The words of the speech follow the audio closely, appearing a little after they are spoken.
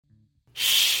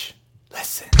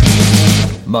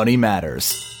Listen, money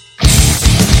matters.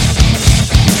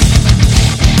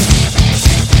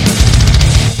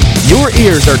 Your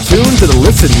ears are tuned to the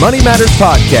Listen Money Matters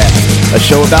podcast, a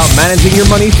show about managing your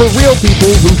money for real people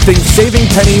who think saving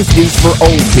pennies is for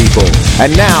old people.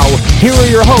 And now, here are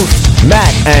your hosts,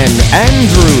 Matt and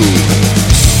Andrew.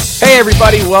 Hey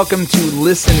everybody, welcome to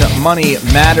Listen Money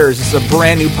Matters. This is a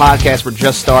brand new podcast we're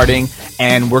just starting,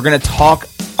 and we're going to talk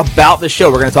about the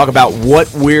show. We're going to talk about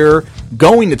what we're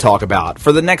going to talk about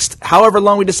for the next however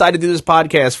long we decide to do this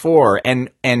podcast for. And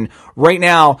right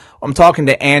now, I'm talking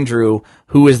to Andrew,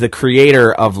 who is the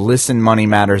creator of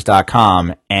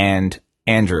ListenMoneyMatters.com. And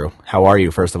Andrew, how are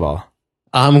you, first of all?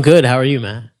 I'm good. How are you,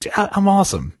 Matt? I'm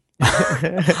awesome.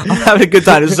 I'm having a good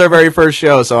time. This is our very first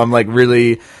show, so I'm like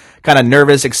really kind of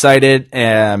nervous, excited,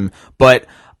 but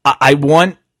I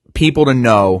want people to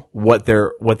know what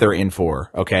they're in for,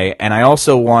 okay? And I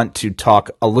also want to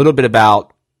talk a little bit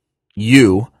about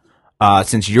you,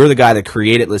 since you're the guy that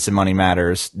created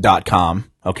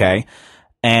ListenMoneyMatters.com, okay?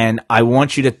 And I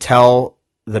want you to tell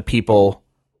the people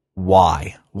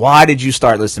why. Why did you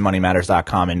start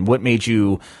ListenMoneyMatters.com, and what made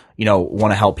you,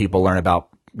 want to help people learn about,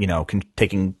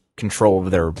 taking control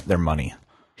of their money?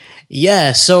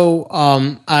 Yeah, so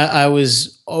I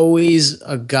was always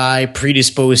a guy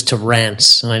predisposed to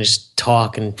rants, and I just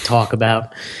talk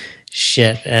about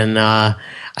shit. And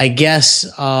I guess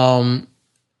I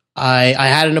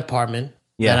had an apartment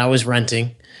that I was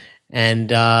renting, and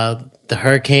the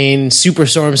Hurricane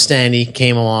Superstorm Sandy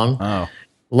came along. Oh.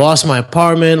 Lost my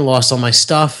apartment, lost all my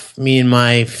stuff. Me and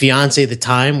my fiance at the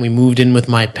time, we moved in with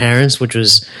my parents, which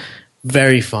was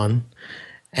very fun.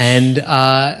 And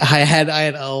I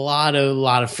had a lot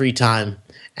of free time.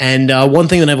 And one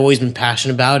thing that I've always been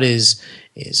passionate about is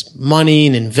money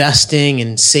and investing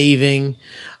and saving.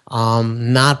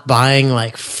 Not buying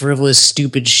like frivolous,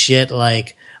 stupid shit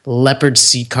like leopard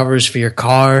seat covers for your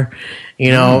car,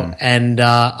 And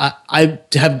I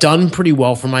have done pretty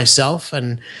well for myself.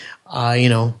 And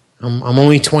I'm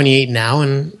only 28 now,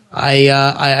 and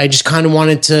I just kind of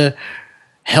wanted to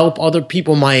help other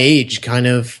people my age kind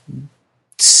of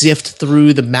sift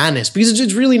through the madness, because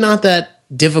it's really not that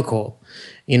difficult.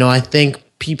 I think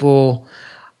people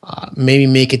maybe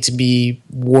make it to be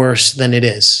worse than it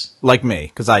is. Like me,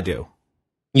 because I do.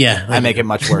 Yeah. I make it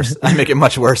much worse. I make it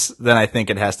much worse than I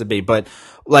think it has to be. But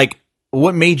like,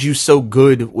 what made you so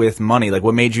good with money? Like,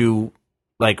 what made you,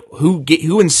 like, who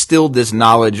instilled this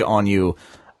knowledge on you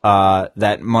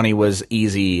that money was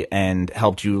easy and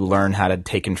helped you learn how to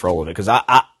take control of it? Because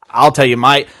I'll tell you,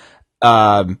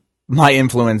 my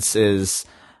influences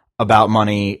about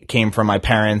money came from my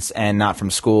parents and not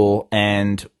from school.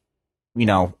 And,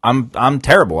 I'm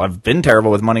terrible. I've been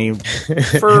terrible with money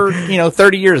for,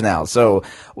 30 years now. So,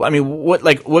 I mean,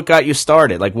 what got you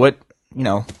started? Like what.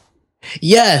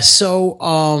 Yeah, so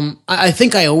I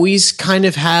think I always kind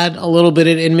of had a little bit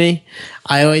in me.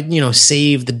 I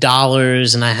saved the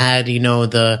dollars, and I had,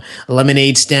 the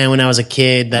lemonade stand when I was a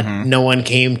kid that no one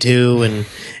came to, and,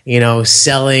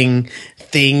 selling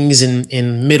things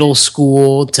in middle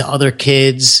school to other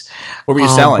kids. What were you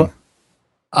selling?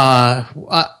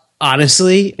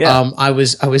 Honestly, I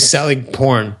was selling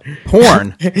porn.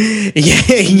 Porn?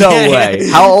 No way.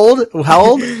 How old?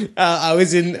 I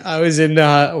was in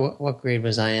what grade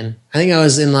was I in? I think I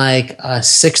was in like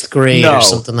sixth grade or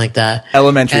something like that.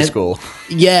 Elementary school.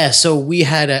 Yeah, so we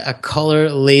had a color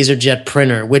LaserJet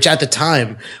printer, which at the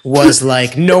time was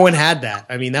like no one had that.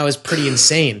 I mean, that was pretty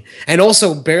insane. And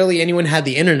also barely anyone had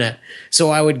the internet. So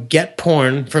I would get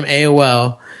porn from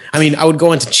AOL. I mean, I would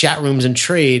go into chat rooms and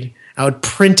trade. I would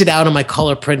print it out on my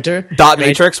color printer. Dot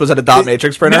matrix? Was it a dot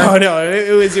matrix printer? No,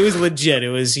 it was legit. It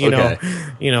was, terrible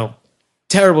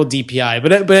DPI.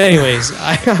 But anyways,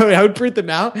 I would print them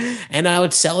out, and I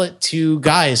would sell it to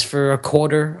guys for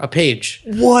 $0.25 a page.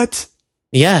 What?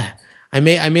 Yeah. I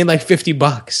made like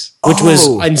 $50, which was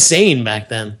insane back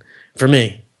then for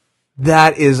me.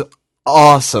 That is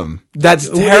awesome. That's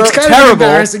it's kind of terrible. An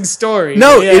embarrassing story.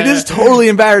 No, it is totally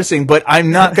embarrassing, but I'm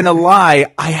not going to lie.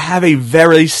 I have a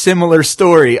very similar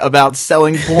story about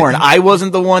selling porn. I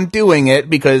wasn't the one doing it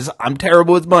because I'm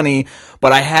terrible with money,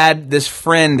 but I had this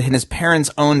friend, and his parents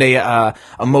owned a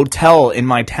motel in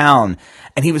my town,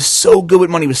 and he was so good with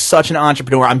money. He was such an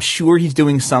entrepreneur. I'm sure he's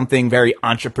doing something very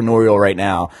entrepreneurial right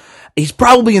now. He's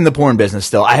probably in the porn business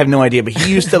still. I have no idea, but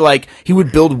he used to he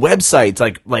would build websites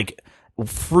like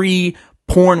free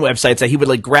porn websites that he would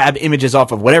like grab images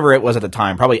off of whatever it was at the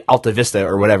time, probably Alta Vista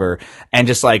or whatever, and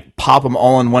just like pop them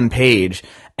all on one page.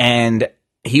 And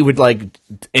he would and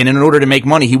in order to make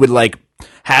money, he would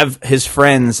have his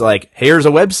friends here's a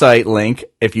website link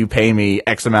if you pay me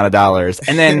X amount of dollars.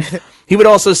 And then He would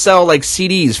also sell like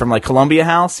CDs from like Columbia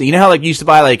House. You know how like you used to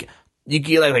buy like you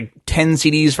get like 10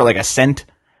 CDs for like a cent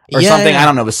or something. I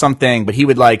don't know, it was something. But he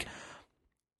would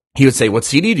say, "What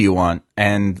CD do you want?"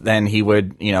 And then he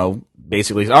would,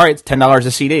 basically, all right, it's $10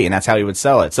 a CD, and that's how he would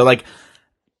sell it. So like,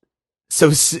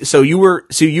 so you were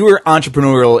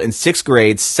entrepreneurial in sixth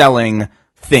grade, selling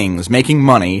things, making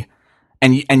money.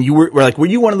 And you were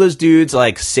you one of those dudes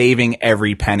like saving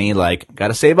every penny, like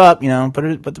gotta save up, put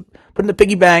it in the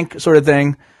piggy bank sort of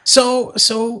thing? So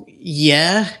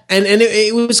yeah, and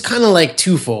it was kind of like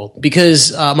twofold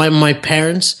because my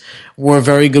parents were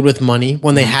very good with money.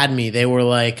 When they had me, they were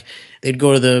like they'd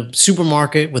go to the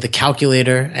supermarket with a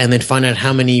calculator and they'd find out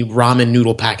how many ramen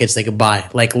noodle packets they could buy.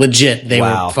 Like legit, they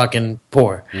were fucking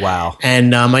poor. Wow.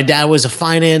 And my dad was a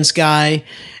finance guy.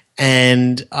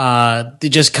 And they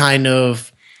just kind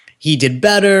of, he did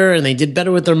better and they did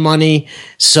better with their money.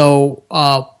 So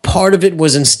part of it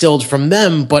was instilled from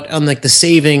them, but on like the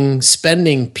saving,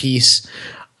 spending piece,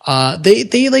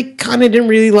 they like kind of didn't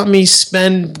really let me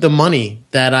spend the money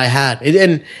that I had.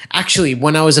 And actually,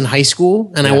 when I was in high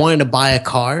school and I wanted to buy a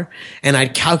car, and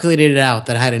I'd calculated it out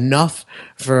that I had enough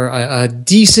for a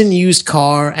decent used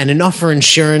car and enough for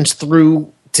insurance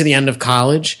through to the end of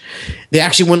college, they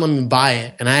actually wouldn't let me buy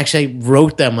it. And I actually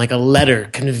wrote them like a letter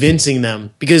convincing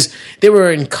them because they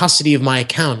were in custody of my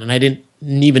account and I didn't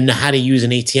even know how to use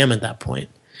an ATM at that point,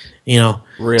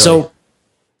 Really? So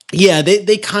yeah,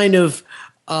 they kind of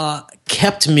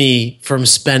kept me from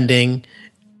spending,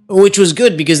 which was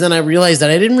good because then I realized that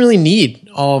I didn't really need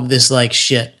all of this like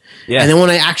shit. Yeah. And then when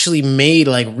I actually made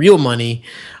like real money,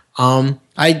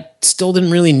 I still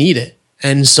didn't really need it.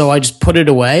 And so I just put it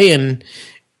away and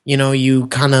you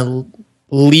kind of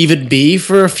leave it be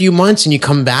for a few months and you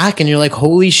come back and you're like,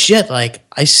 holy shit, like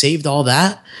I saved all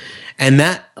that. And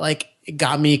that like it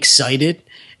got me excited.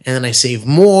 And then I saved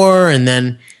more. And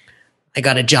then I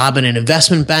got a job in an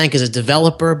investment bank as a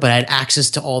developer, but I had access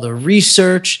to all the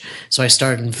research. So I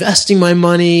started investing my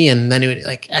money and then it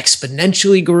like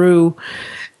exponentially grew.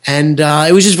 And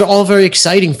it was just all very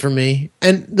exciting for me.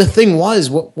 And the thing was,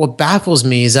 what baffles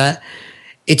me is that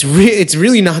it's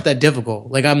really not that difficult.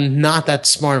 Like I'm not that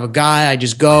smart of a guy. I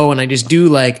just go and I just do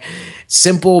like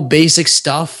simple, basic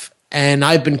stuff, and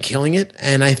I've been killing it.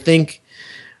 And I think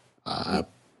I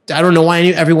don't know why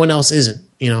everyone else isn't.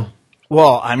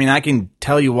 Well, I mean, I can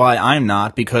tell you why I'm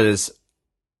not, because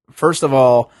first of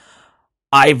all,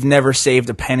 I've never saved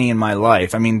a penny in my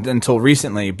life. I mean, until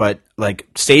recently, but like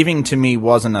saving to me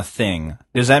wasn't a thing.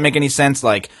 Does that make any sense?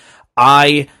 Like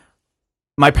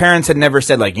my parents had never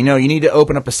said like, you need to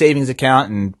open up a savings account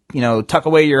and, tuck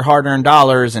away your hard-earned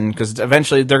dollars and because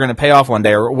eventually they're going to pay off one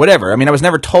day or whatever. I mean, I was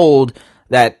never told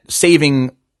that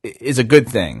saving is a good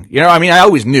thing. I mean, I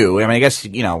always knew. I mean, I guess,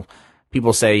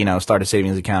 people say, start a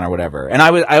savings account or whatever. And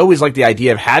I always liked the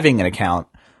idea of having an account,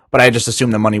 but I just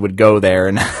assumed the money would go there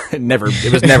and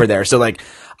it was never there. So like,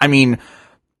 I mean,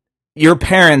 your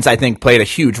parents, I think, played a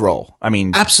huge role. I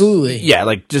mean, absolutely. Yeah,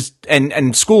 like just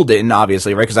and school didn't,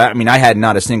 obviously, right? Because I had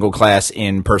not a single class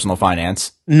in personal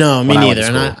finance. No, me neither.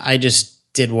 And I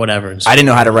just did whatever. I didn't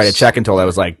know how to write a check until I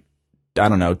was like, I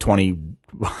don't know,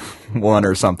 21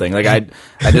 or something. Like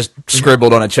I just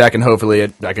scribbled on a check and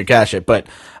hopefully I could cash it. But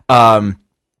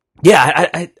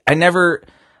yeah, I never.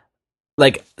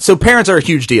 Like, so parents are a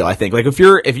huge deal, I think. Like, if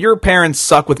your parents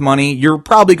suck with money, you're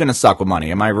probably going to suck with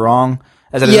money. Am I wrong?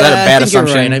 Is that a bad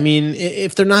assumption? You're right. I mean,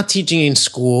 if they're not teaching in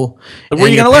school, where are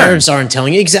you going to learn? Parents aren't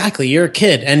telling you. Exactly. You're a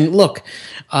kid. And look,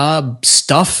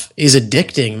 stuff is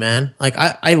addicting, man. Like,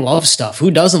 I love stuff.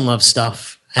 Who doesn't love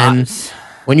stuff? And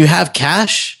when you have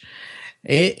cash,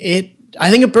 I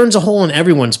think it burns a hole in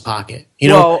everyone's pocket.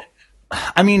 Well,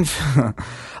 I mean,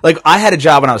 like, I had a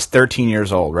job when I was 13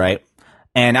 years old, right?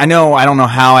 And I don't know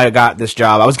how I got this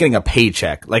job. I was getting a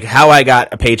paycheck. Like how I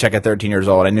got a paycheck at 13 years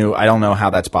old, I don't know how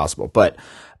that's possible. But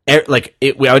I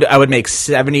would make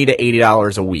 $70 to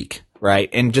 $80 a week, right?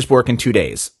 And just working 2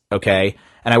 days, okay?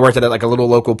 And I worked at like a little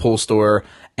local pool store,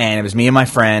 and it was me and my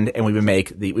friend, and we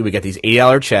would get these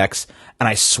 $80 checks, and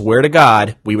I swear to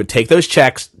God, we would take those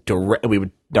checks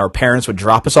our parents would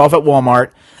drop us off at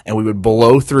Walmart, and we would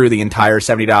blow through the entire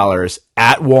 $70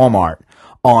 at Walmart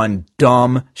on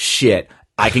dumb shit.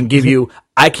 I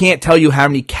can't tell you how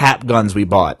many cap guns we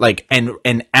bought, like,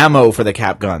 and ammo for the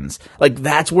cap guns. Like,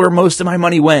 that's where most of my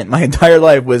money went. My entire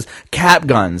life was cap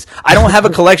guns. I don't have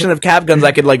a collection of cap guns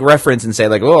I could, like, reference and say,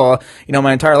 like, oh,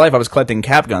 my entire life I was collecting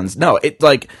cap guns. No,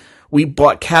 we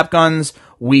bought cap guns,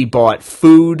 we bought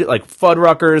food, like,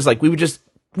 Fuddruckers, like,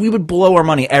 we would blow our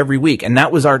money every week, and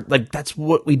that was that's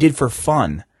what we did for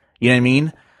fun. You know what I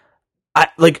mean?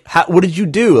 What did you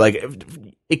do? Like,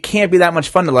 it can't be that much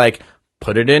fun to, like,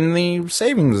 put it in the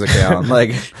savings account.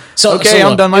 Like, So okay, I'm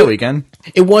look, done my weekend.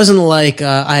 it wasn't like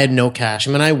I had no cash.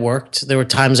 I mean, I worked. There were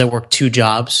times I worked 2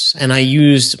 jobs, and I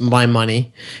used my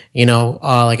money.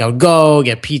 Like I would go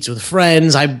get pizza with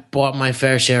friends. I bought my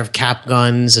fair share of cap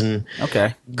guns and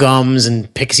Okay. gums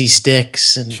and pixie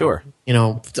sticks and Sure.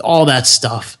 all that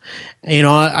stuff.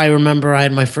 I remember I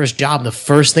had my first job. The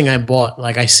first thing I bought,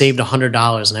 like I saved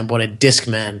 $100 and I bought a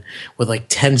Discman with like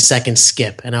 10-second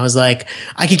skip. And I was like,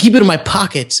 I could keep it in my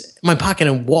pocket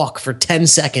and walk for 10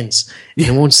 seconds. And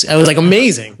it won't. I was like,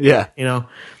 amazing. Yeah.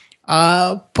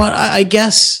 But I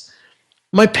guess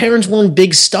my parents weren't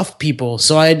big stuff people,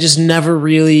 so I just never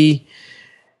really,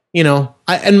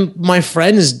 and my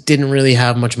friends didn't really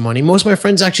have much money. Most of my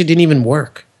friends actually didn't even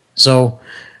work. So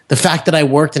the fact that I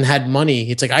worked and had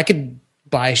money, it's like I could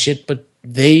buy shit, but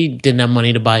they didn't have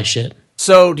money to buy shit.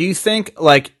 So do you think,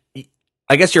 like,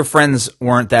 I guess your friends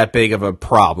weren't that big of a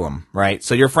problem, right?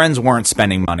 So your friends weren't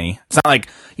spending money. It's not like,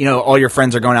 all your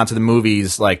friends are going out to the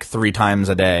movies like 3 times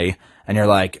a day. And you're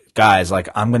like, guys, like,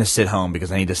 I'm going to sit home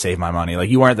because I need to save my money. Like,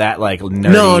 you weren't that, like,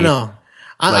 nerdy. No.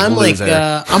 I'm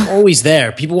loser. I'm always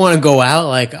there. People want to go out.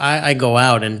 Like, I go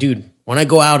out. And, dude, when I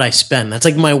go out, I spend. That's,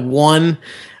 like, my one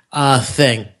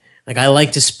thing. Like, I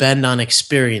like to spend on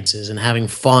experiences and having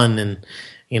fun. And,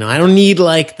 I don't need,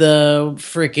 like, the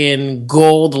freaking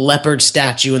gold leopard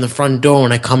statue in the front door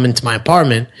when I come into my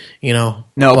apartment, No,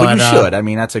 but you should. I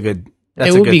mean, that's a good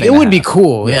thing. It would be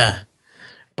cool, yeah.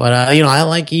 But I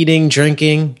like eating,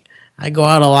 drinking. I go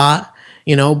out a lot,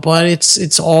 but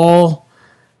it's all,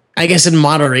 I guess, in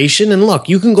moderation. And look,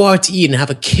 you can go out to eat and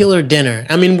have a killer dinner.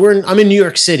 I mean, I'm in New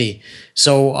York City,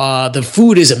 so the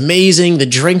food is amazing, the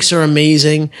drinks are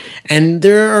amazing, and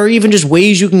there are even just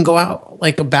ways you can go out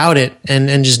like about it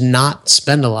and just not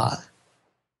spend a lot.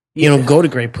 Go to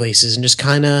great places and just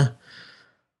kind of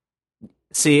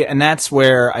see. And that's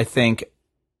where I think.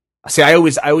 See, I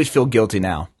always feel guilty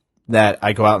now that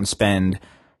I go out and spend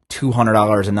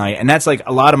 $200 a night. And that's like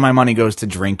a lot of my money goes to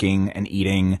drinking and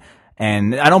eating.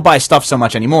 And I don't buy stuff so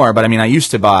much anymore, but I mean, I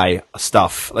used to buy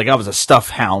stuff. Like I was a stuff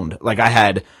hound. Like I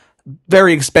had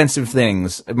very expensive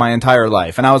things my entire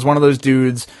life. And I was one of those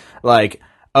dudes like,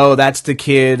 oh, that's the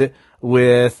kid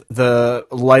with the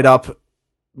light up,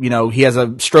 he has a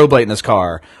strobe light in his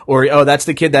car. Or, oh, that's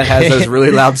the kid that has those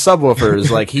really loud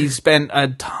subwoofers. Like, he spent a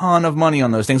ton of money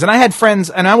on those things. And I had friends,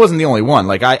 and I wasn't the only one.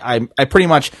 Like, I pretty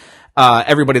much,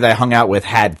 everybody that I hung out with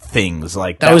had things.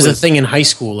 Like, that was the thing in high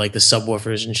school, like the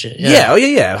subwoofers and shit. Yeah. Oh,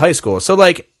 yeah, high school. So,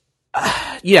 like,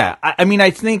 yeah, I mean,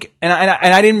 I think, and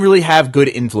I didn't really have good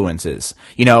influences,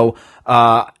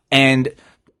 and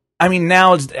I mean,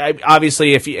 now it's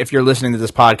obviously if you're listening to this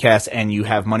podcast and you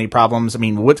have money problems, I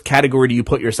mean, what category do you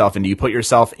put yourself in? Do you put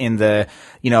yourself in the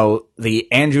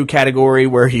Andrew category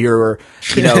where your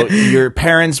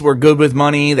parents were good with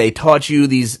money, they taught you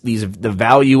the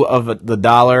value of the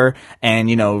dollar, and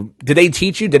did they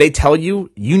teach you? Did they tell you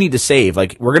need to save?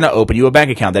 Like, we're gonna open you a bank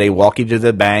account. Did they walk you to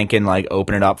the bank and like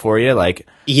open it up for you? Like,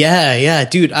 yeah,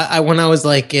 dude. I when I was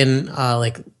like in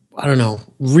I don't know,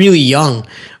 really young,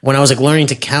 when I was like learning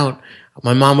to count,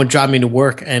 my mom would drive me to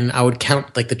work and I would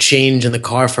count like the change in the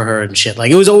car for her and shit.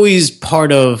 Like, it was always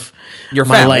part of your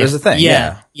my family. life. There's a thing.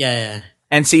 Yeah.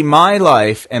 And see, my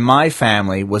life and my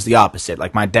family was the opposite.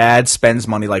 Like, my dad spends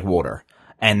money like water,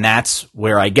 and that's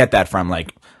where I get that from.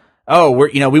 Like, oh,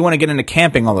 we want to get into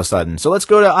camping all of a sudden, so let's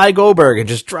go to I. Goldberg and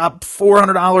just drop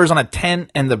 $400 on a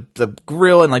tent and the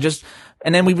grill and like just.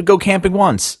 And then we would go camping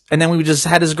once, and then we just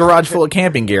had this garage full of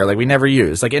camping gear like we never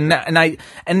used. Like, and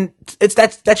it's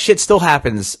that shit still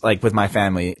happens like with my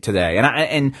family today.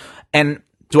 And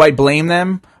do I blame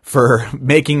them for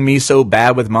making me so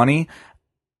bad with money?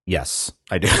 Yes,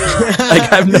 I do.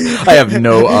 Like, I have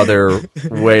no other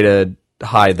way to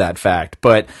hide that fact.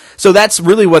 But so that's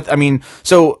really what I mean.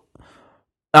 So.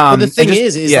 But the thing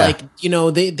is like,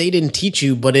 they didn't teach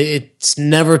you, but it's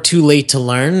never too late to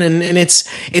learn. And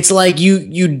it's like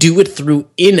you do it through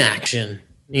inaction,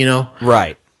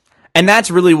 Right. And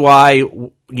that's really why,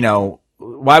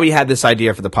 why we had this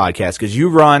idea for the podcast. Cause you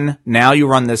run this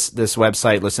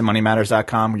website,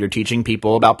 listenmoneymatters.com, where you're teaching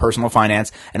people about personal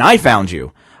finance. And I found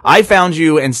you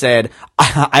and said,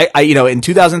 in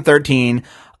 2013,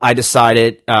 I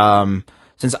decided,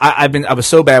 since I was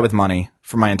so bad with money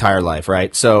for my entire life,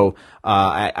 right? So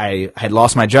I had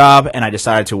lost my job, and I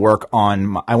decided to work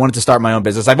on. I wanted to start my own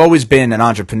business. I've always been an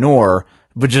entrepreneur,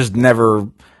 but just never.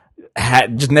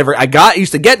 I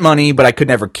used to get money, but I could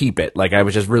never keep it. Like, I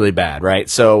was just really bad, right?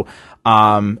 So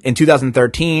in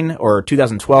 2013 or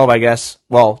 2012, I guess.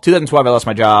 Well, 2012, I lost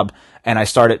my job, and I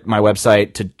started my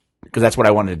website because that's what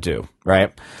I wanted to do,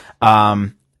 right?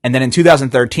 And then in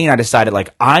 2013, I decided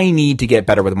like I need to get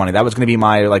better with money. That was going to be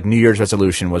my like New Year's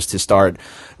resolution, was to start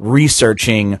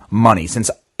researching money, since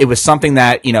it was something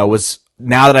that, you know, was,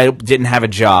 now that I didn't have a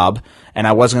job and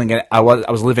I wasn't going to get, I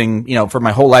was living, you know, for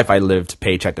my whole life, I lived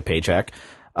paycheck to paycheck.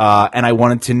 And I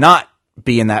wanted to not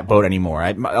be in that boat anymore.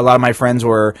 A lot of my friends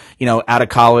were, you know, out of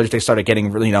college. They started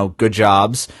getting really, you know, good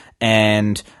jobs,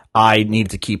 and I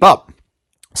needed to keep up.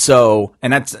 So,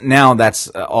 and that's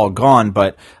all gone,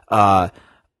 but,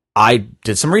 I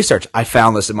did some research. I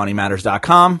found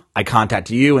listedmoneymatters.com. I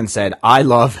contacted you and said, I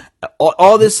love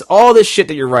all this shit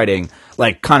that you're writing,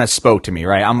 like kind of spoke to me,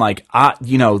 right? I'm like,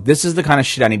 you know, this is the kind of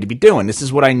shit I need to be doing. This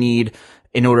is what I need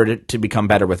in order to become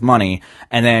better with money.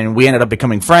 And then we ended up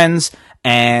becoming friends,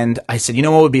 and I said, you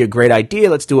know what would be a great idea?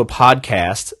 Let's do a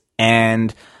podcast,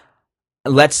 and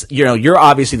let's, you know, you're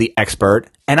obviously the expert,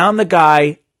 and I'm the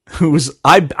guy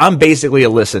I'm basically a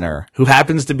listener who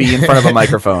happens to be in front of a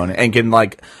microphone and can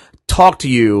like talk to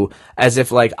you as if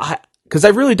like because I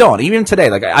really don't. Even today,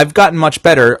 like I've gotten much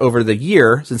better over the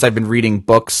year since I've been reading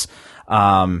books,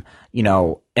 you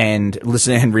know, and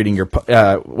listening and reading your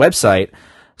website.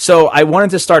 So I wanted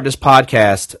to start this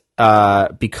podcast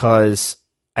because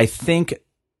I think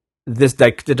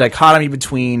the dichotomy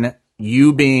between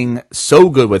you being so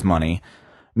good with money,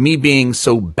 me being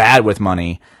so bad with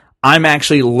money, I'm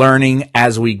actually learning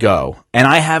as we go, and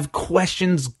I have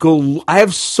questions. I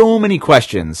have so many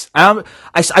questions. I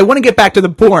want to get back to the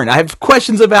porn. I have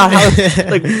questions about how,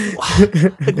 like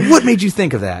what made you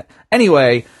think of that?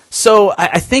 Anyway, so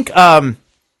I think,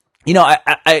 you know,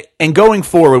 I and going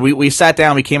forward, we sat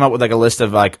down, we came up with like a list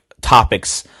of like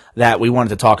topics that we wanted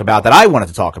to talk about, that I wanted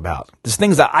to talk about. There's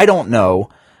things that I don't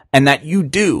know and that you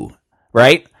do,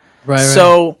 right? Right.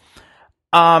 So,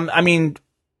 I mean,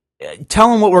 tell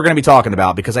them what we're going to be talking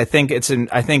about, because I think you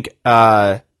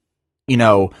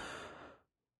know,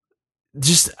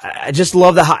 I just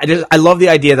love I love the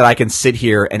idea that I can sit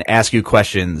here and ask you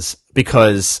questions,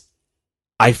 because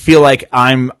I feel like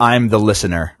I'm the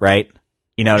listener, right?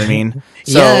 You know what I mean?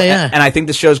 So, yeah. And I think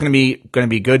the show's going to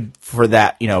be good for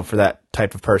that, you know, for that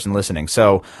type of person listening.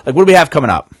 So, like, what do we have coming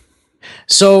up?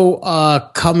 So,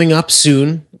 coming up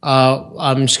soon,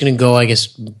 I'm just going to go, I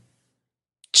guess,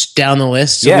 just down the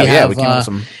list. So we came up with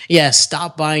some.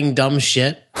 Stop buying dumb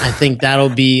shit. I think that'll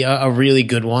be a really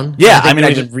good one. Yeah, I mean,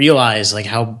 I didn't realize like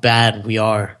how bad we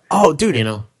are. Oh, dude, you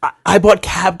know, I bought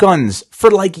cap guns for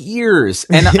like years,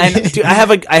 and dude,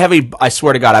 I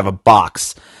swear to God, I have a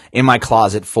box in my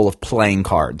closet full of playing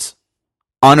cards,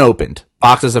 unopened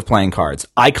boxes of playing cards.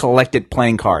 I collected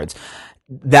playing cards.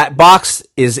 That box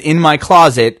is in my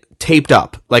closet, taped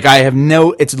up. Like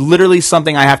it's literally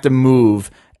something I have to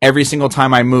move every single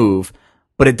time I move,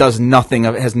 but it does nothing.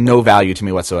 It has no value to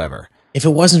me whatsoever. If it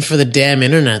wasn't for the damn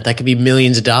internet, that could be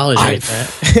millions of dollars right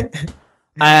there.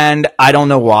 And I don't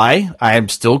know why. I am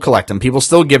still collecting. People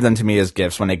still give them to me as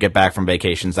gifts when they get back from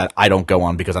vacations that I don't go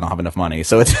on because I don't have enough money.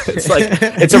 So it's like,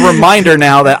 it's a reminder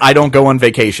now that I don't go on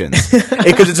vacations,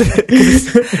 because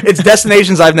it's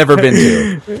destinations I've never been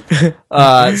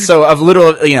to. So I've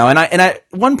literally, you know, and I at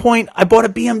one point I bought a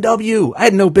BMW. I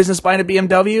had no business buying a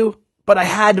BMW, but I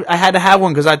had to have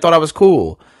one because I thought I was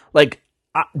cool. Like,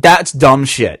 that's dumb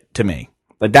shit to me.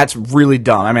 Like, that's really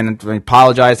dumb. I mean, I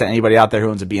apologize to anybody out there who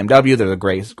owns a BMW. They're the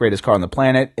greatest car on the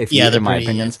planet, in my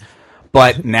opinions. Yeah.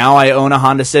 But now I own a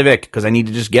Honda Civic because I need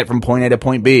to just get from point A to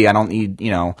point B. I don't need, you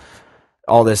know,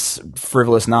 all this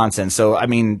frivolous nonsense. So, I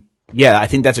mean, yeah, I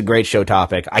think that's a great show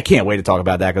topic. I can't wait to talk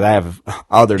about that because I have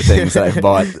other things that I've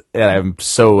bought that I'm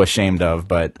so ashamed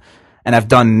of, and I've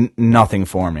done nothing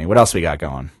for me. What else we got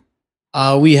going?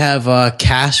 We have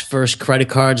cash versus credit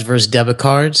cards versus debit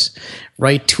cards.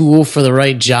 Right tool for the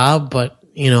right job, but,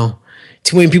 you know,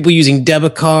 too many people using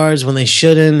debit cards when they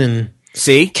shouldn't, and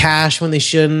cash when they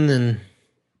shouldn't. And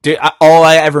dude, all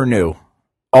I ever knew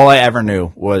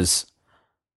was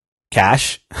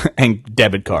cash and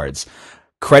debit cards.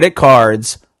 Credit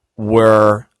cards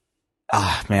were,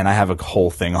 man, I have a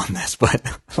whole thing on this, but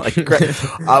like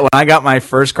when I got my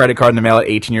first credit card in the mail at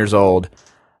 18 years old,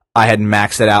 I had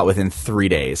maxed it out within 3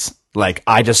 days. Like,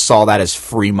 I just saw that as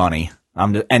free money.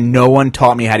 And no one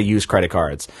taught me how to use credit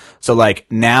cards. So,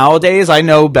 like, nowadays, I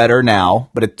know better now,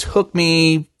 but it took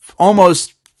me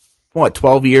almost,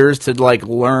 12 years to, like,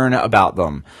 learn about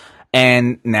them.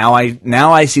 And now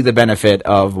I see the benefit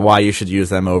of why you should use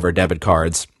them over debit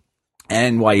cards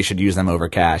and why you should use them over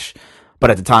cash. But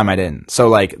at the time I didn't. So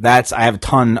like I have a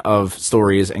ton of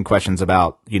stories and questions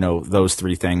about, you know, those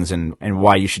three things and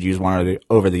why you should use one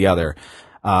over the other.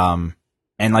 And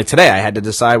like today I had to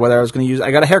decide whether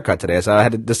I got a haircut today. So I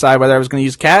had to decide whether I was going to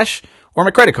use cash or my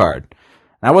credit card.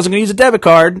 And I wasn't going to use a debit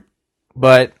card,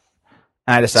 but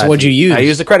And I decided. So what'd you use? I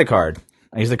used the credit card.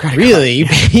 Really?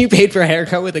 You paid for a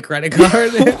haircut with a credit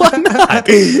card? Why not?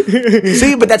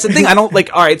 See, but that's the thing. I don't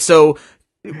like. All right, so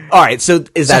is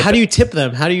that? So how do you tip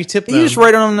them? How do you tip them? You just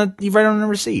write it on the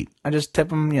receipt. I just tip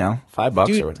them, $5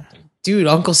 or whatever. Dude,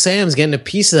 Uncle Sam's getting a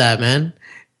piece of that, man.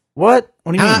 What?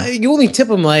 What do you mean? You only tip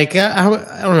them like I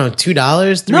don't know, $2,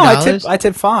 $3? No, I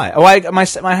tip $5.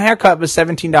 Oh, my haircut was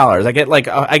 $17.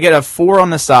 I get a 4 on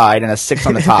the side and a 6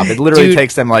 on the top. It literally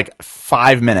takes them like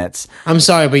 5 minutes. I'm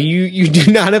sorry, but you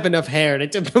do not have enough hair to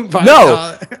tip them $5.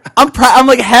 No, I'm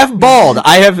like half bald.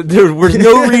 There was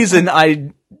no reason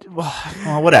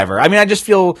well, whatever. I mean, I just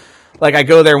feel like I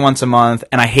go there once a month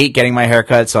and I hate getting my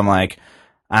haircut. So I'm like,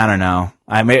 I don't know.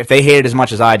 I mean, if they hate it as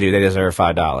much as I do, they deserve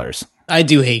 $5. I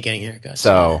do hate getting haircuts.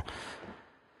 So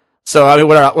I mean,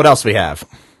 what else do we have?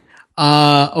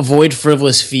 Avoid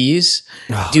frivolous fees.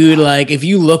 Dude, like if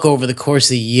you look over the course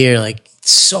of the year, like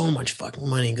so much fucking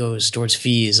money goes towards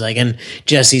fees. Like, and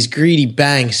just these greedy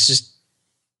banks just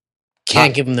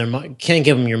can't give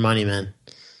them your money, man.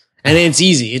 And it's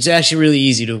easy. It's actually really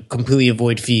easy to completely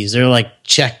avoid fees. There are like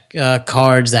check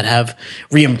cards that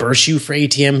reimburse you for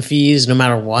ATM fees no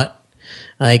matter what.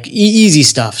 Like easy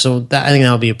stuff. So I think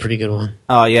that would be a pretty good one.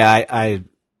 Oh yeah,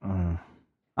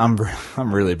 I'm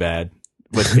really bad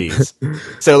with fees.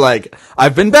 So like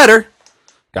I've been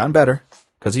gotten better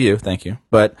because of you. Thank you.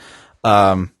 But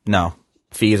no,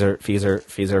 fees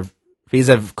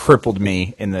have crippled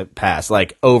me in the past.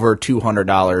 Like over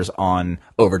 $200 on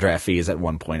overdraft fees at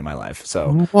one point in my life.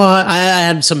 So well, I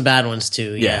had some bad ones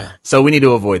too. Yeah. So we need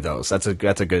to avoid those. That's a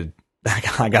good.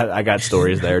 I got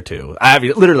stories there too. I have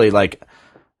literally like.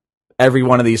 Every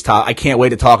one of these I can't wait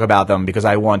to talk about them because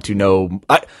I want to know.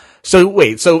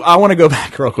 So I want to go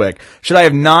back real quick. Should I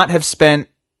not have paid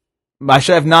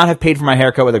for my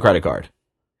haircut with a credit card?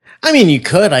 I mean, you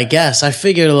could, I guess. I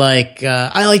figure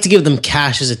I like to give them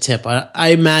cash as a tip. I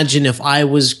imagine if I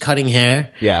was cutting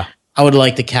hair, I would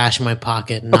like the cash in my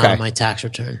pocket, not on my tax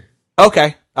return.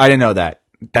 Okay. I didn't know that.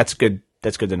 That's good.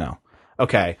 That's good to know.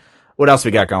 Okay. What else we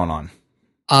got going on?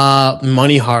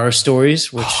 Money horror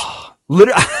stories, which...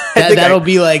 That'll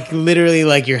be like literally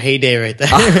like your heyday right there.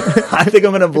 I think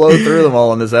I'm going to blow through them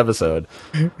all in this episode.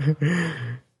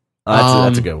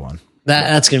 That's a good one.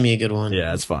 That's going to be a good one.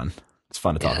 Yeah, it's fun. It's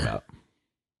fun to talk about.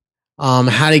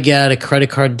 How to get out of credit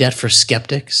card debt for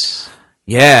skeptics.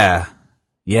 Yeah.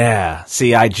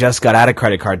 See, I just got out of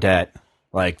credit card debt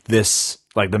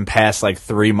the past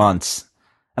 3 months.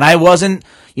 And I wasn't,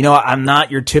 I'm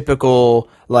not your typical,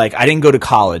 I didn't go to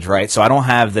college, right? So I don't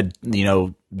have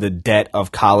the debt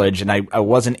of college, and I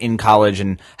wasn't in college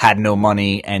and had no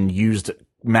money and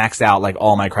maxed out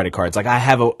all my credit cards. Like I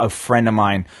have a friend of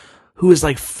mine who is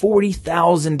like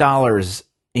 $40,000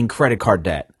 in credit card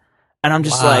debt. And I'm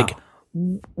just like,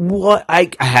 what?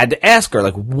 I had to ask her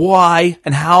why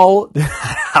and how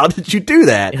did you do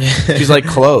that? She's like,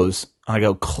 clothes. I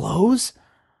go, clothes?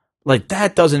 Like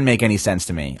that doesn't make any sense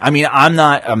to me. I mean, I'm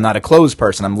not a clothes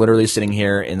person. I'm literally sitting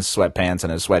here in sweatpants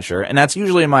and a sweatshirt, and that's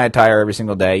usually my attire every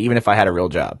single day, even if I had a real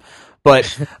job.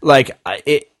 But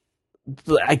I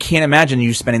can't imagine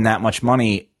you spending that much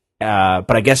money.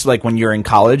 But I guess when you're in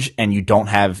college and you don't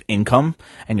have income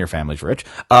and your family's rich,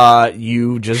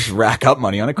 you just rack up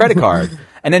money on a credit card.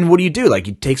 And then what do?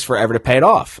 It takes forever to pay it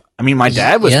off. I mean, my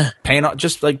dad was paying off,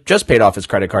 just paid off his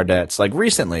credit card debts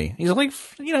recently. He's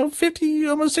 50,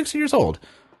 almost 60 years old.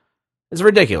 It's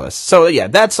ridiculous. So yeah,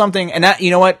 that's something, and that,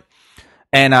 you know what?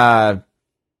 And,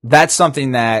 that's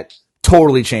something that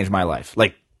totally changed my life.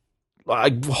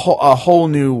 A whole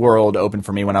new world opened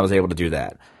for me when I was able to do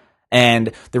that.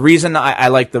 And the reason I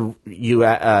like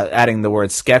adding the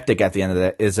word skeptic at the end of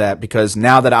that is that because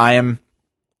now that I am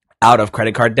out of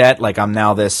credit card debt, I'm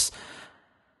now this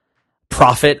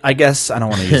prophet, I guess. I don't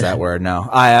want to use that word. No,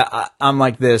 I'm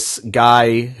like this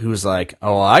guy who's like,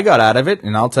 oh, I got out of it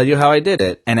and I'll tell you how I did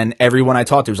it. And then everyone I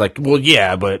talked to was like, well,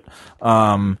 yeah, but,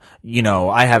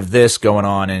 I have this going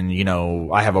on and,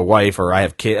 I have a wife or I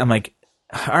have kids. I'm like,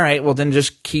 all right, well then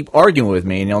just keep arguing with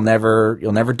me and you'll never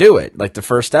do it. The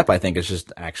first step I think is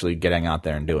just actually getting out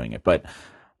there and doing it. But,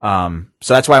 so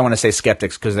that's why I want to say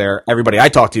skeptics, because everybody I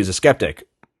talk to is a skeptic,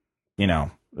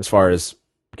 as far as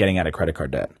getting out of credit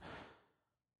card debt.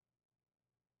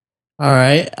 All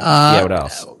right. What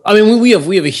else? I mean, we have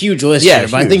a huge list here,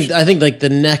 but huge. I think the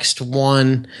next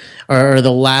one or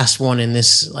the last one in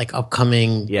this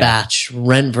upcoming batch,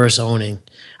 rent versus owning.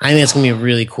 I think that's gonna be a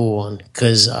really cool one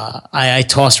because I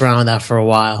tossed around with that for a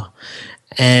while,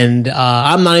 and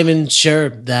I'm not even sure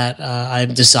that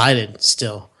I've decided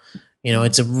still.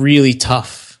 It's a really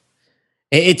tough.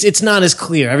 It's not as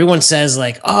clear. Everyone says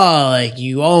like, oh, like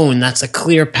you own, that's a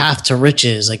clear path to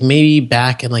riches. Like maybe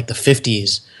back in like the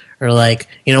 50s or like,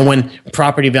 you know, when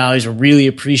property values were really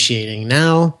appreciating.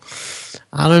 Now,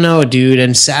 I don't know, dude.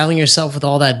 And saddling yourself with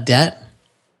all that debt,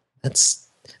 that's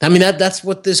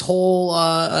what this whole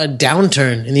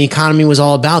downturn in the economy was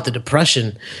all about, the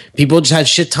depression. People just had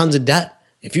shit tons of debt.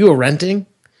 If you were renting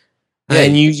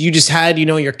and you just had, you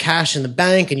know, your cash in the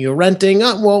bank and you were renting,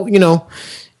 well, you know,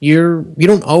 you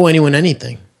don't owe anyone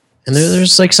anything. And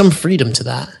there's like some freedom to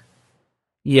that.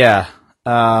 Yeah.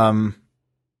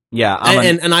 Yeah.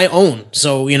 And I own.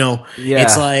 So, you know,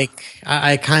 it's like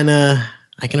I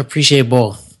can appreciate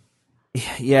both.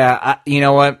 Yeah. You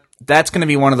know what? That's going to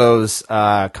be one of those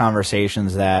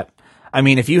conversations that, I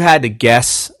mean, if you had to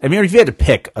guess, I mean, if you had to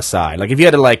pick a side, like if you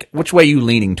had to like, which way are you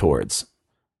leaning towards?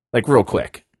 Like real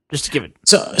quick, just to give it.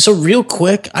 So real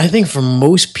quick, I think for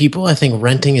most people, I think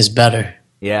renting is better.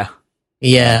 Yeah.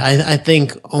 Yeah. I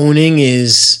think owning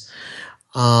is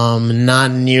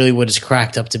not nearly what it's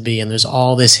cracked up to be. And there's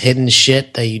all this hidden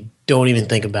shit that you don't even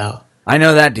think about. I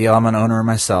know that deal. I'm an owner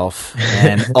myself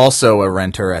and also a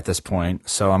renter at this point.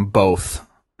 So I'm both.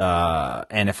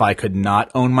 And if I could not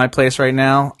own my place right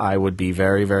now, I would be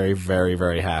very, very, very,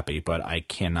 very happy, but I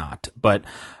cannot. But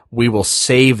we will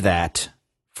save that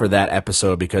for that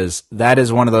episode because that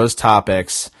is one of those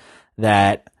topics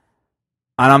that,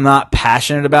 and I'm not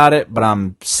passionate about it, but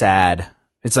I'm sad.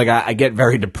 It's like I get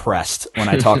very depressed when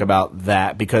I talk about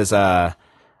that because,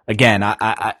 again,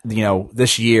 I you know,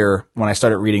 this year when I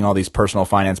started reading all these personal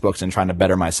finance books and trying to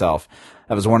better myself,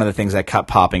 that was one of the things that kept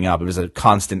popping up. It was a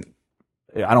constant,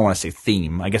 I don't want to say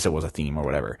theme. I guess it was a theme or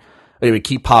whatever. It would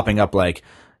keep popping up like,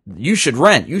 you should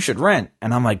rent.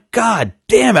 And I'm like, God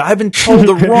damn it. I've been told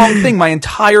the wrong thing my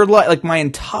entire life.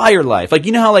 Like,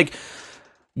 you know how like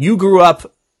you grew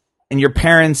up and your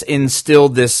parents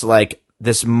instilled this, like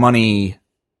this money,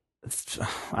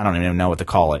 I don't even know what to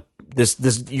call it. This,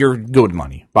 you're good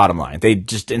money, bottom line. They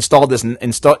just instilled this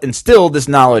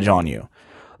knowledge on you.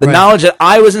 The knowledge that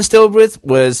I was instilled with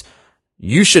was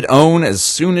you should own as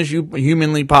soon as you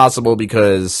humanly possible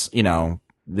because, you know,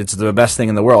 it's the best thing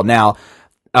in the world. Now,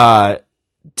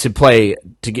 you'd play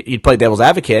devil's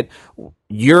advocate.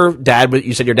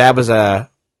 You said your dad was a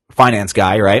finance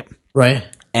guy, right? Right.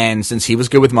 And since he was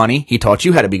good with money, he taught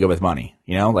you how to be good with money,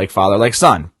 you know, like father, like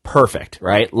son. Perfect,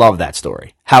 right? Love that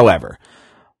story. However,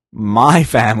 my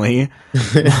family,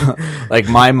 like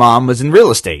my mom was in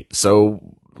real estate.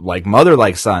 So like mother,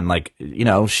 like son, like, you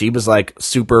know, she was like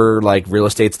super like real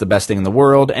estate's the best thing in the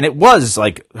world. And it was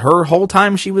like her whole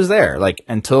time she was there, like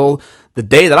until the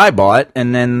day that I bought.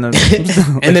 And then,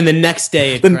 and then the next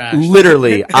day it crashed.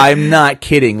 Literally, I'm not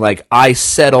kidding. Like I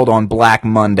settled on Black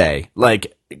Monday,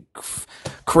 like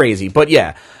crazy, but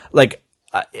yeah, like,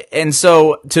 and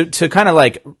so to kind of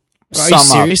like, are you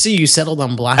seriously? You settled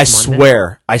on Black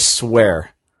Monday? I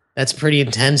swear. That's pretty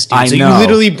intense, dude. I so know. You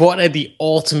literally bought at the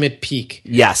ultimate peak.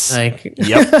 Yes. Like,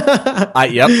 yep.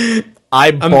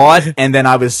 I bought, and then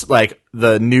I was like,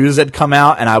 the news had come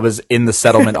out, and I was in the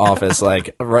settlement office,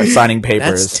 like signing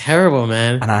papers. That's terrible,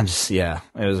 man. And I'm just, yeah,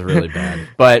 it was really bad.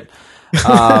 But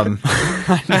I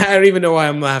don't even know why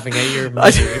I'm laughing at your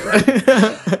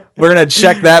misery. We're gonna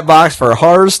check that box for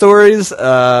horror stories,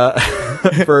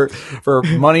 for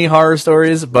money horror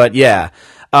stories. But yeah,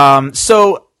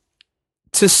 so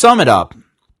to sum it up,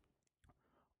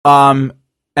 and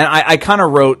I kind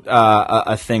of wrote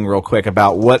a thing real quick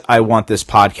about what I want this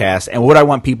podcast and what I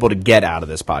want people to get out of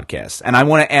this podcast, and I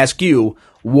want to ask you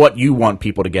what you want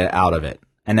people to get out of it,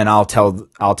 and then I'll tell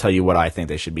you what I think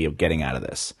they should be getting out of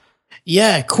this.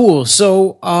 Yeah, cool.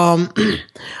 So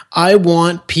I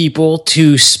want people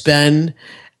to spend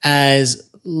as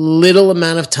little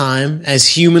amount of time as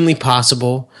humanly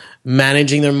possible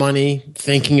managing their money,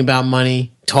 thinking about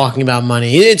money, talking about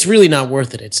money. It's really not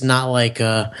worth it. It's not like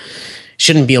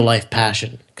shouldn't be a life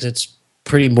passion because it's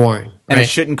pretty boring. Right? And it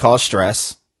shouldn't cause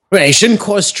stress. Right, it shouldn't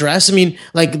cause stress. I mean,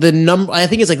 like I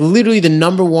think it's like literally the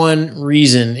number one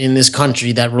reason in this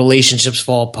country that relationships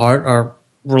fall apart are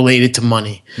related to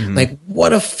money. Mm-hmm. Like,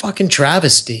 what a fucking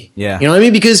travesty. Yeah. You know what I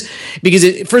mean? Because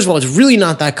first of all, it's really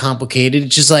not that complicated.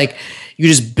 It's just like you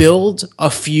just build a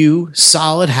few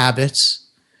solid habits.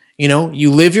 You know,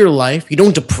 you live your life. You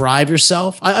don't deprive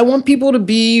yourself. I want people to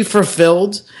be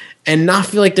fulfilled and not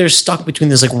feel like they're stuck between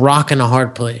this like rock and a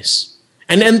hard place.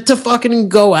 And to fucking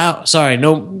go out. Sorry,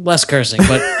 no less cursing,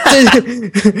 but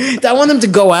I want them to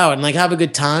go out and like have a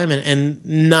good time and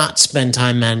not spend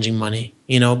time managing money,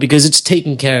 you know, because it's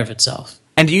taking care of itself.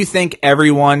 And do you think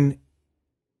everyone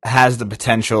has the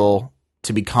potential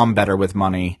to become better with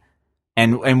money?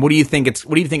 And what do you think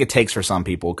it takes for some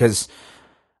people? Because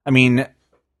I mean,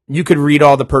 you could read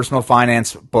all the personal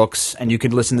finance books and you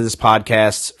could listen to this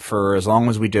podcast for as long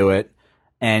as we do it.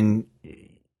 And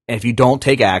if you don't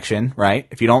take action, right?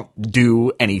 If you don't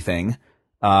do anything,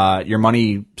 your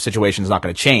money situation is not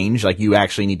going to change. Like, you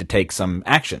actually need to take some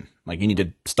action. Like, you need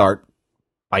to start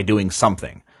by doing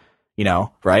something,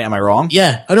 right? Am I wrong?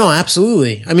 Yeah. Oh, no,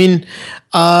 absolutely. I mean,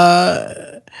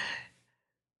 I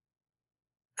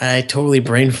totally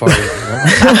brain farted.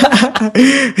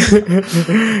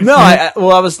 No, I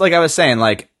was saying,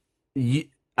 like,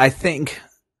 I think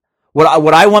what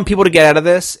I want people to get out of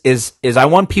this is I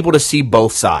want people to see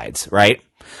both sides, right?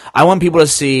 I want people to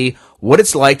see what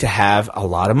it's like to have a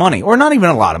lot of money, or not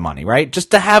even a lot of money, right? Just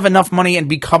to have enough money and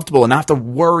be comfortable and not have to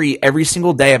worry every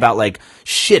single day about, like,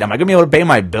 shit, am I gonna be able to pay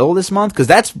my bill this month? Because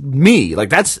that's me.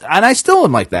 Like, and I still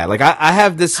am like that. Like, I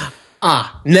have this.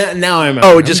 Now I remember.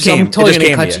 Oh, it just came. Totally it just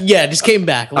came to you. Yeah, it just came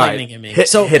back, lightning right. at me.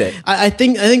 Hit it. I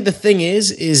think the thing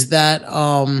is that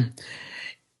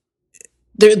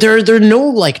there are no,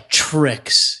 like,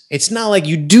 tricks. It's not like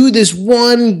you do this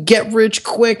one get rich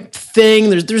quick thing.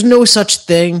 There's no such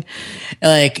thing.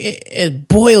 Like, it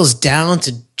boils down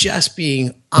to just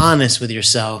being honest with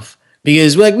yourself,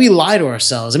 because, like, we lie to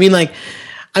ourselves. I mean,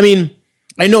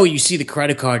 I know you see the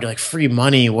credit card, you're like, free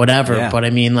money, whatever. Yeah. But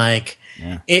I mean, like,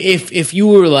 if you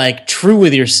were, like, true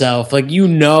with yourself, like,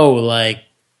 like,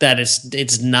 that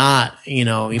it's not,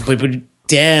 but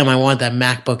damn, I want that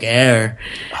MacBook Air,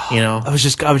 I was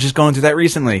just going through that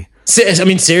recently. I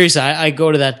mean, seriously, I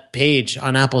go to that page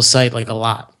on Apple's site, like, a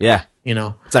lot. Yeah.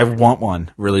 Because I want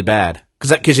one really bad.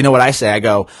 Because you know what I say? I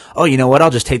go, oh, you know what? I'll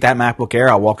just take that MacBook Air.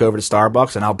 I'll walk over to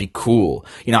Starbucks and I'll be cool.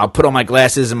 I'll put on my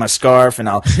glasses and my scarf and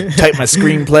I'll type my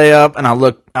screenplay up and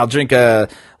I'll drink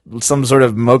some sort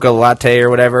of mocha latte or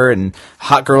whatever, and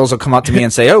hot girls will come up to me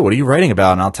and say, oh, what are you writing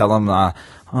about? And I'll tell them, I'm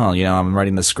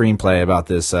writing the screenplay about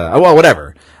this,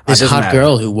 whatever. This hot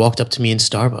girl who walked up to me in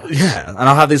Starbucks. Yeah. And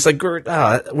I'll have these, like,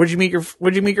 where'd you meet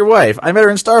your wife? I met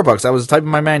her in Starbucks. I was typing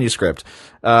my manuscript.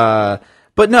 But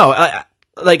no, I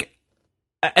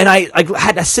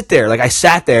had to sit there. Like, I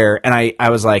sat there and I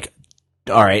was like,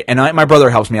 all right. And my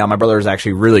brother helps me out. My brother is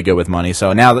actually really good with money.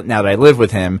 So now that I live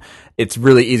with him, it's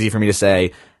really easy for me to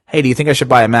say, hey, do you think I should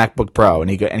buy a MacBook Pro? And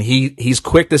he's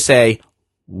quick to say,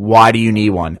 why do you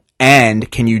need one?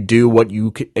 And can you do what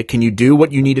you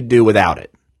need to do without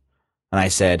it? And I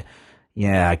said,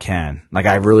 yeah, I can. Like,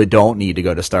 I really don't need to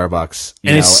go to Starbucks.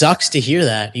 It sucks to hear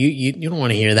that. You don't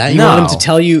want to hear that. You want him to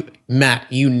tell you,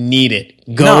 Matt, you need it.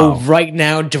 Go right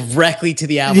now directly to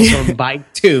the Apple Store and buy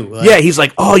 2. Like, yeah, he's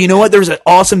like, oh, you know what? There's an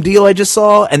awesome deal I just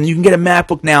saw, and you can get a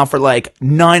MacBook now for like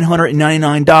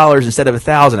 $999 instead of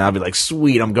 $1,000. I'll be like,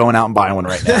 sweet, I'm going out and buying one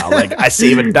right now. Like, I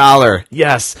save $1.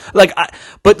 Yes.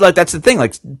 But that's the thing.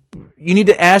 Like, you need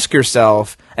to ask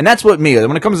yourself, and that's what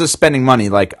when it comes to spending money,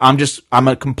 like, I'm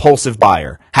a compulsive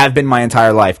buyer, have been my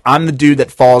entire life. I'm the dude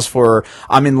that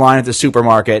I'm in line at the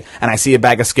supermarket and I see a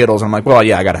bag of Skittles and I'm like, well,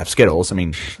 yeah, I gotta have Skittles. I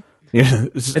mean,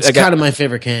 it's kind of my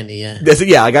favorite candy. Yeah.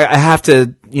 Yeah. Like, I have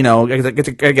to, I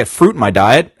gotta get fruit in my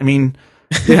diet. I mean,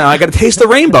 I gotta taste the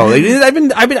rainbow.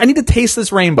 I need to taste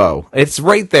this rainbow. It's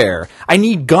right there. I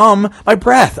need gum. My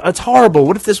breath. It's horrible.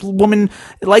 What if this woman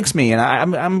likes me and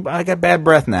I got bad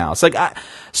breath now? It's like,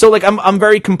 I'm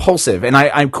very compulsive and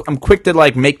I'm quick to,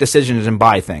 like, make decisions and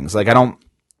buy things. Like, I don't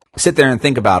sit there and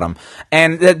think about them.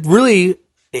 And that really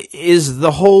is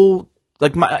the whole,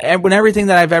 like, when everything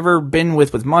that I've ever been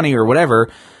with money or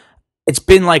whatever, it's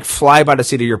been like fly by the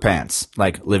seat of your pants.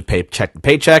 Like, live paycheck to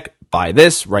paycheck. Buy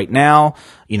this right now,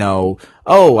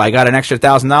 oh, I got an extra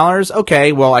 $1,000.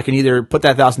 Okay, well, I can either put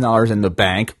that $1,000 in the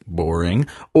bank, boring,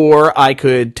 or I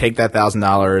could take that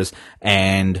 $1,000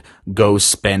 and go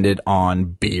spend it on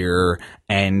beer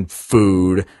and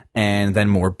food and then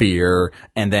more beer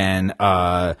and then,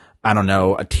 I don't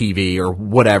know, a TV or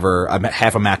whatever,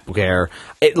 half a MacBook Air.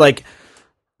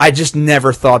 I just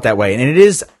never thought that way. And it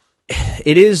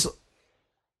is,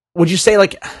 would you say,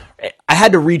 like, I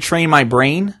had to retrain my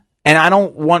brain? And I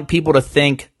don't want people to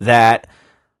think that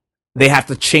they have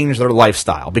to change their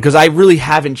lifestyle, because I really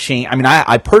haven't changed. I mean,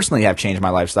 I personally have changed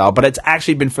my lifestyle, but it's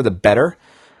actually been for the better.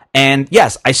 And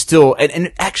yes, I still,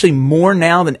 and actually more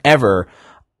now than ever,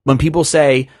 when people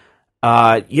say,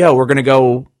 we're going to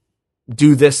go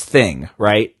do this thing,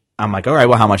 right? I'm like, all right,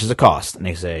 well, how much does it cost? And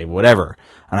they say, whatever.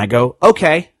 And I go,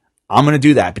 okay, I'm going to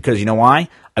do that because you know why?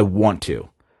 I want to.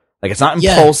 Like, it's not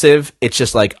impulsive. Yeah. It's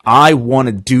just like, I want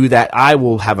to do that. I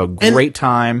will have a great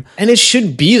time. And it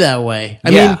should be that way. I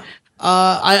mean,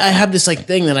 I have this, like,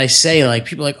 thing that I say, like,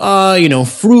 people are like, oh,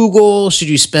 frugal. Should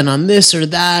you spend on this or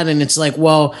that? And it's like,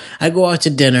 well, I go out to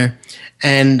dinner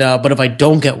and, but if I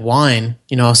don't get wine,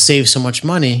 I'll save so much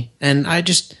money. And I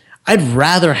I'd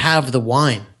rather have the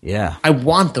wine. Yeah. I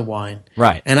want the wine.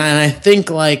 Right. And I think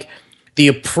like the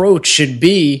approach should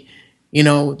be,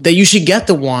 that you should get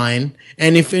the wine.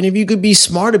 And if you could be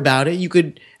smart about it, you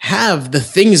could have the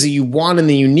things that you want and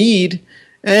that you need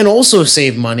and also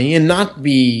save money and not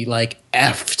be like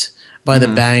effed by the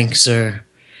banks or.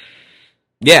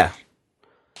 Yeah.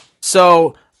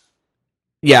 So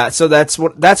that's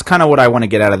kind of what I want to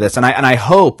get out of this. And I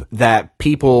hope that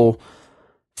people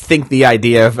think the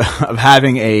idea of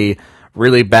having a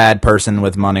really bad person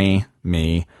with money,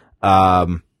 me,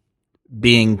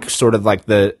 being sort of like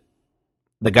the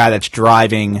guy that's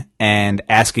driving and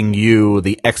asking you,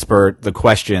 the expert, the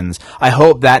questions. I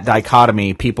hope that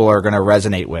dichotomy people are going to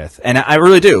resonate with. And I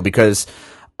really do, because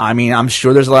I mean, I'm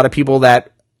sure there's a lot of people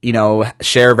that,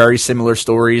 share very similar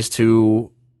stories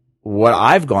to what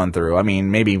I've gone through. I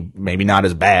mean, maybe not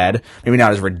as bad, maybe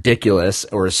not as ridiculous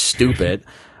or as stupid.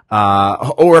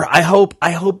 Or I hope,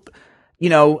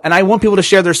 and I want people to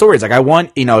share their stories. Like I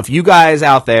want, if you guys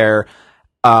out there,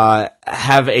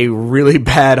 have a really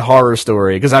bad horror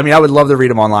story, because I mean, I would love to read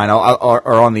them online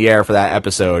or on the air for that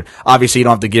episode. Obviously, you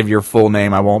don't have to give your full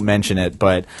name. I won't mention it,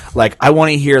 but like, I want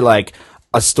to hear like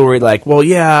a story like, well,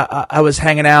 yeah, I was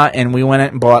hanging out and we went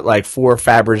out and bought like 4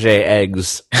 Fabergé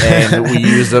eggs and we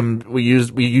used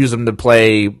them to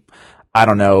play, I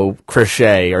don't know,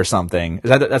 crochet or something.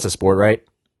 That's a sport, right?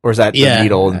 Or is that the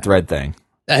needle and thread thing?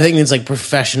 I think it's like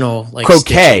professional, like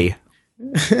croquet.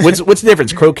 What's the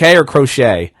difference? Croquet or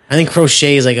crochet? I think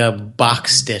crochet is like a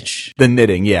box stitch. The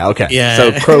knitting, yeah, okay. Yeah.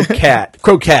 So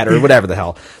croquet or whatever the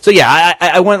hell. So yeah,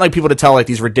 I want like people to tell like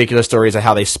these ridiculous stories of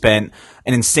how they spent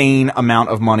an insane amount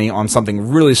of money on something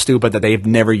really stupid that they've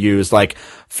never used. Like,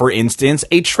 for instance,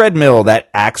 a treadmill that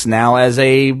acts now as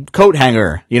a coat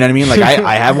hanger. You know what I mean? Like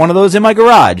I have one of those in my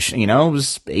garage. It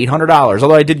was $800.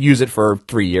 Although I did use it for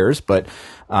 3 years, but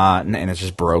and it's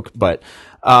just broke. But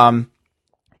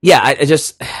yeah,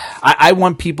 I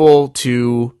want people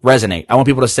to resonate. I want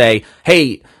people to say,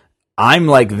 hey, I'm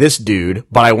like this dude,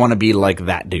 but I want to be like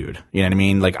that dude. You know what I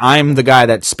mean? Like, I'm the guy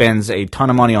that spends a ton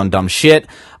of money on dumb shit.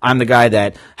 I'm the guy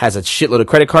that has a shitload of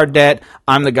credit card debt.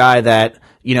 I'm the guy that,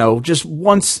 just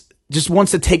wants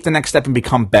to take the next step and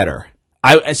become better.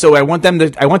 So I want them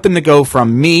to go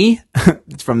from me,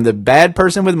 from the bad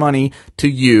person with money, to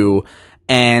you.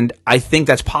 And I think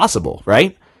that's possible,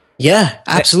 right? Yeah,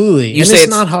 absolutely. You say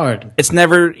it's not hard. It's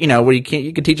never, where you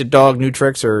can teach a dog new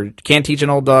tricks, or you can't teach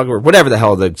an old dog, or whatever the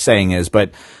hell the saying is.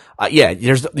 But yeah,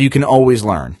 you can always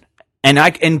learn,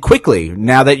 and quickly,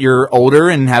 now that you're older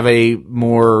and have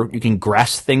you can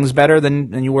grasp things better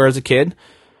than you were as a kid.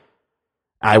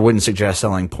 I wouldn't suggest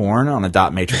selling porn on a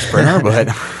dot matrix printer, but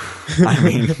I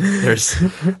mean,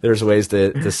 there's ways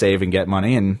to save and get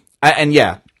money, and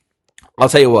yeah, I'll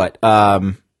tell you what.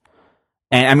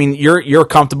 And I mean, you're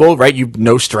comfortable, right? You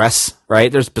no stress, right?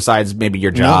 There's besides maybe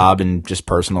your job and just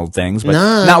personal things, but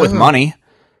not with money.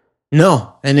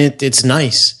 No, and it's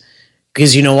nice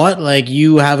because you know what? Like,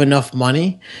 you have enough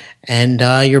money, and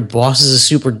your boss is a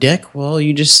super dick. Well,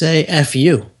 you just say F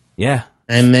you, yeah,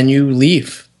 and then you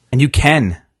leave, and you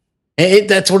can.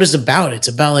 That's what it's about. It's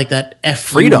about like that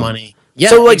freedom money.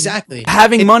 Yeah, so, like, exactly.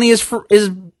 Having money is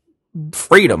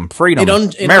freedom.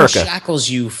 It America unshackles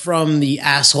you from the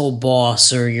asshole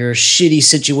boss or your shitty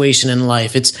situation in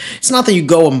life. It's not that you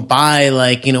go and buy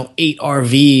like 8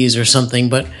 RVs or something,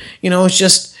 but it's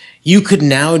just you could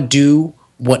now do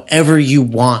whatever you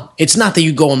want. It's not that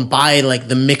you go and buy like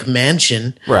the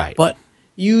McMansion, right? But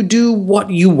you do what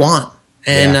you want,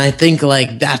 and I think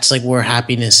like that's like where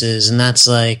happiness is, and that's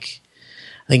like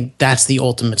I think that's the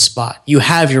ultimate spot. You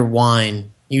have your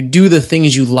wine, you do the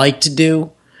things you like to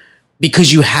do,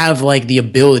 because you have like the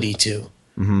ability to,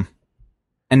 and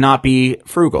not be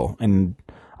frugal and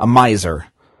a miser.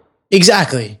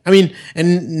 Exactly. I mean,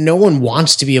 and no one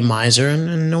wants to be a miser,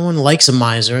 and no one likes a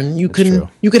miser, and you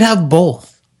could have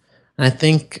both. And I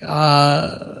think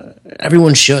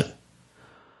everyone should.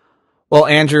 Well,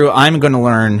 Andrew, I'm going to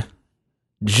learn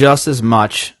just as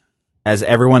much as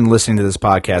everyone listening to this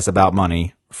podcast about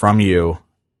money from you.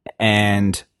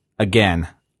 And again,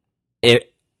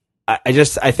 I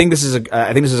think this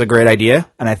is a great idea,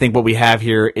 and I think what we have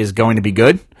here is going to be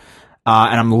good.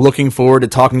 And I'm looking forward to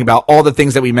talking about all the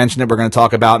things that we mentioned that we're going to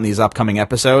talk about in these upcoming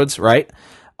episodes, right?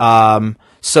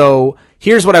 So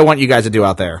here's what I want you guys to do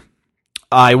out there.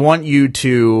 I want you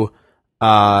to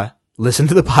listen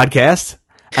to the podcast.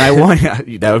 And I want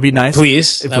that would be nice.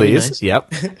 Please. Nice.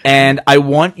 Yep. And I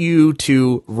want you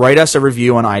to write us a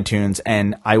review on iTunes,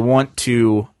 and I want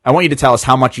you to tell us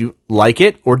how much you like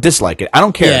it or dislike it. I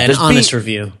don't care. Yeah, an honest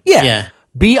review. Yeah.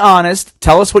 Be honest.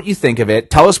 Tell us what you think of it.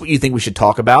 Tell us what you think we should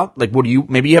talk about. Like,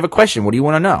 maybe you have a question. What do you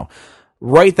want to know?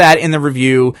 Write that in the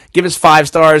review. Give us 5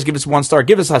 stars. Give us 1 star.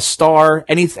 Give us a star.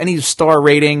 Any star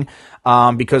rating,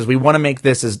 because we want to make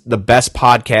this as the best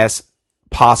podcast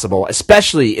possible,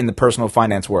 especially in the personal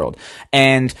finance world.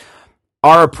 And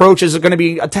our approach is going to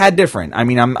be a tad different. I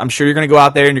mean, I'm sure you're going to go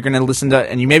out there and you're going to listen to,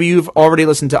 and maybe you've already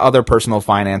listened to other personal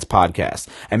finance podcasts,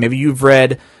 and maybe you've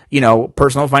read,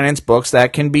 personal finance books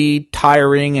that can be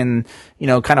tiring and,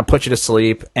 kind of put you to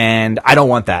sleep. And I don't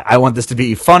want that. I want this to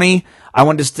be funny. I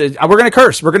want this to, we're going to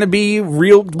curse. We're going to be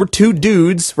real. We're 2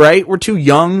 dudes, right? We're 2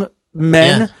 young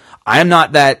men. Yeah. I am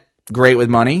not that great with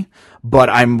money, but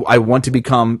I want to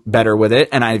become better with it.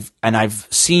 And I've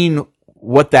seen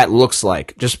what that looks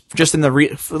like just in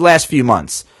the last few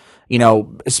months,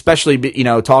 especially,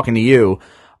 talking to you,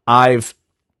 I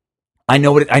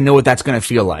know what that's going to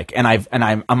feel like. And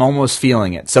I'm almost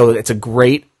feeling it. So it's a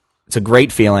great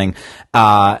feeling.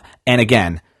 And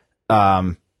again,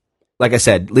 like I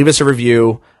said, leave us a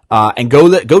review, and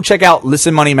go check out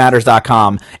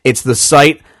listenmoneymatters.com. It's the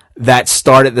site that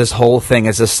started this whole thing.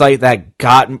 It's a site that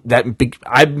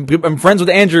I'm friends with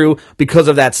Andrew because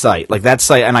of that site. Like that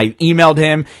site, and I emailed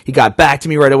him. He got back to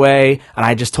me right away, and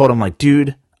I just told him, like,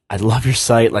 dude, I love your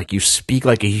site. Like, you speak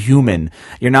like a human.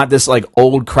 You're not this like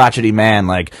old crotchety man.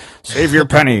 Like, save your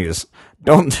pennies.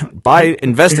 Don't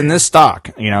invest in this stock.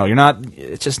 You're not.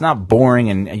 It's just not boring,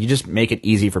 and you just make it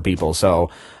easy for people. So,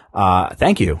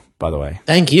 thank you, by the way.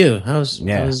 Thank you. That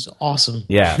was awesome.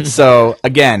 Yeah. So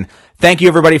again, thank you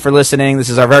everybody for listening. This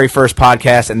is our very first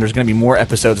podcast, and there's going to be more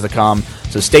episodes to come.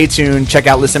 So stay tuned. Check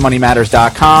out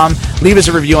listenmoneymatters.com. Leave us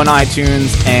a review on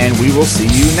iTunes, and we will see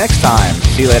you next time.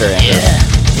 See you later, Andrew.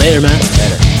 Yeah. Later, man.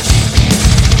 Later.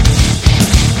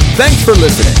 Thanks for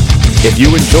listening. If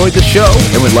you enjoyed the show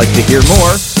and would like to hear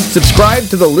more, subscribe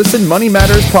to the Listen Money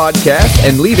Matters podcast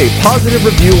and leave a positive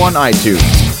review on iTunes.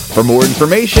 For more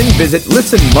information, visit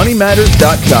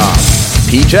listenmoneymatters.com.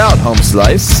 Peach out, home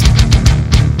slice.